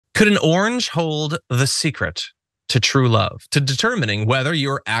Could an orange hold the secret to true love, to determining whether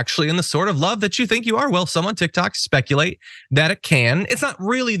you're actually in the sort of love that you think you are? Well, some on TikTok speculate that it can. It's not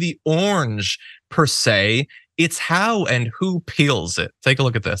really the orange per se, it's how and who peels it. Take a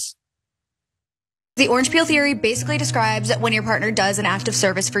look at this. The orange peel theory basically describes when your partner does an act of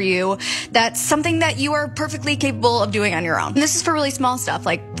service for you, that's something that you are perfectly capable of doing on your own. And this is for really small stuff,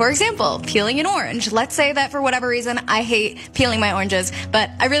 like, for example, peeling an orange. Let's say that for whatever reason, I hate peeling my oranges, but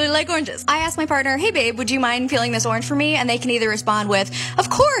I really like oranges. I ask my partner, hey babe, would you mind peeling this orange for me? And they can either respond with, of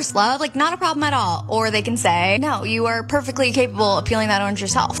course, love, like not a problem at all. Or they can say, no, you are perfectly capable of peeling that orange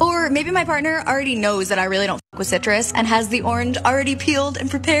yourself. Or maybe my partner already knows that I really don't fuck with citrus and has the orange already peeled and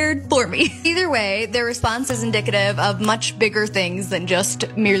prepared for me. Either way, their response is indicative of much bigger things than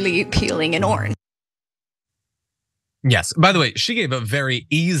just merely peeling an orange. Yes. By the way, she gave a very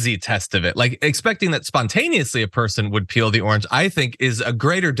easy test of it. Like expecting that spontaneously a person would peel the orange, I think is a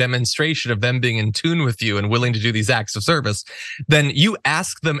greater demonstration of them being in tune with you and willing to do these acts of service than you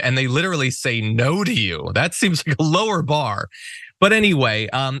ask them and they literally say no to you. That seems like a lower bar. But anyway,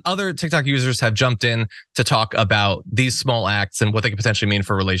 other TikTok users have jumped in to talk about these small acts and what they could potentially mean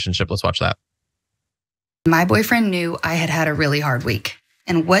for a relationship. Let's watch that. My boyfriend knew I had had a really hard week.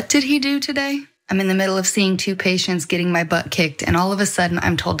 And what did he do today? I'm in the middle of seeing 2 patients getting my butt kicked, and all of a sudden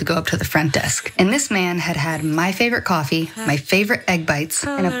I'm told to go up to the front desk. And this man had had my favorite coffee, my favorite egg bites,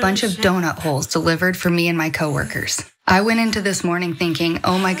 and a bunch of donut holes delivered for me and my coworkers. I went into this morning thinking,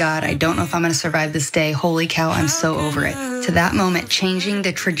 oh my God, I don't know if I'm gonna survive this day. Holy cow, I'm so over it. To that moment, changing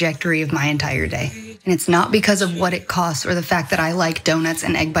the trajectory of my entire day. And it's not because of what it costs or the fact that I like donuts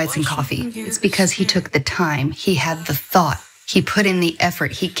and egg bites and coffee. It's because he took the time, he had the thought, he put in the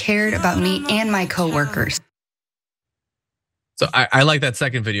effort, he cared about me and my coworkers. So I like that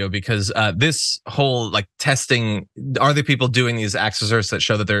second video because this whole like testing, are there people doing these acts of service that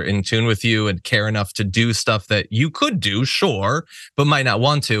show that they're in tune with you and care enough to do stuff that you could do, sure, but might not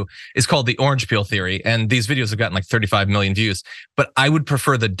want to, is called the orange peel theory. And these videos have gotten like 35 million views, but I would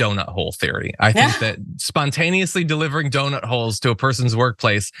prefer the donut hole theory. I think that spontaneously delivering donut holes to a person's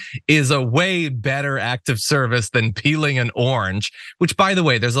workplace is a way better act of service than peeling an orange, which by the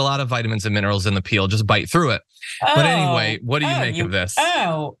way, there's a lot of vitamins and minerals in the peel, just bite through it. But anyway, what do you make of this?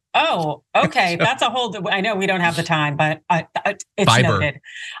 Okay. That's a whole, I know we don't have the time, but it's Fiber. noted.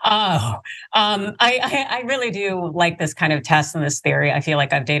 I really do like this kind of test and this theory. I feel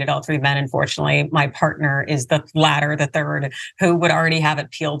like I've dated all 3 men. Unfortunately, my partner is the latter, the third, who would already have it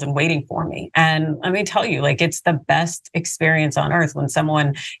peeled and waiting for me. And let me tell you, like, it's the best experience on earth when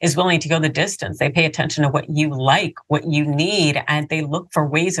someone is willing to go the distance. They pay attention to what you like, what you need, and they look for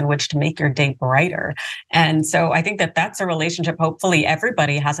ways in which to make your day brighter. And so I think that that's a relationship hopefully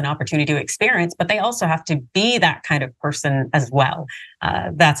everybody has an opportunity to experience, but they also have to be that kind of person as well.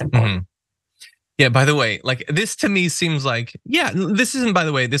 That's important. Mm-hmm. Yeah, by the way, like this to me seems like, this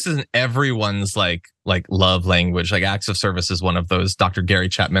isn't everyone's like love language. Like acts of service is one of those Dr. Gary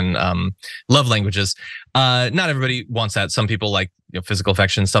Chapman love languages. Not everybody wants that. Some people like physical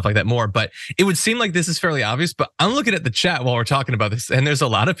affection, stuff like that more, but it would seem like this is fairly obvious. But I'm looking at the chat while we're talking about this, and there's a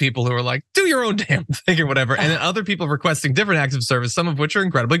lot of people who are like, do your own damn thing or whatever. And then other people requesting different acts of service, some of which are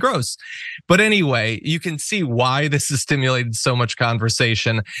incredibly gross. But anyway, you can see why this has stimulated so much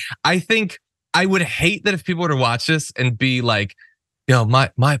conversation. I think I would hate that if people were to watch this and be like,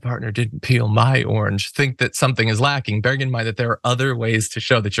 my partner didn't peel my orange, think that something is lacking, bearing in mind that there are other ways to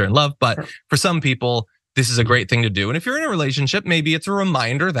show that you're in love. But for some people, this is a great thing to do. And if you're in a relationship, maybe it's a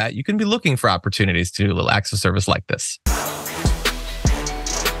reminder that you can be looking for opportunities to do little acts of service like this.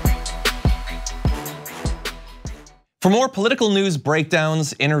 For more political news,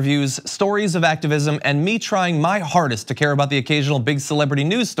 breakdowns, interviews, stories of activism, and me trying my hardest to care about the occasional big celebrity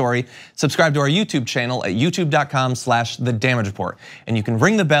news story, subscribe to our YouTube channel at youtube.com/The Damage Report. And you can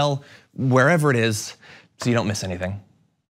ring the bell wherever it is so you don't miss anything.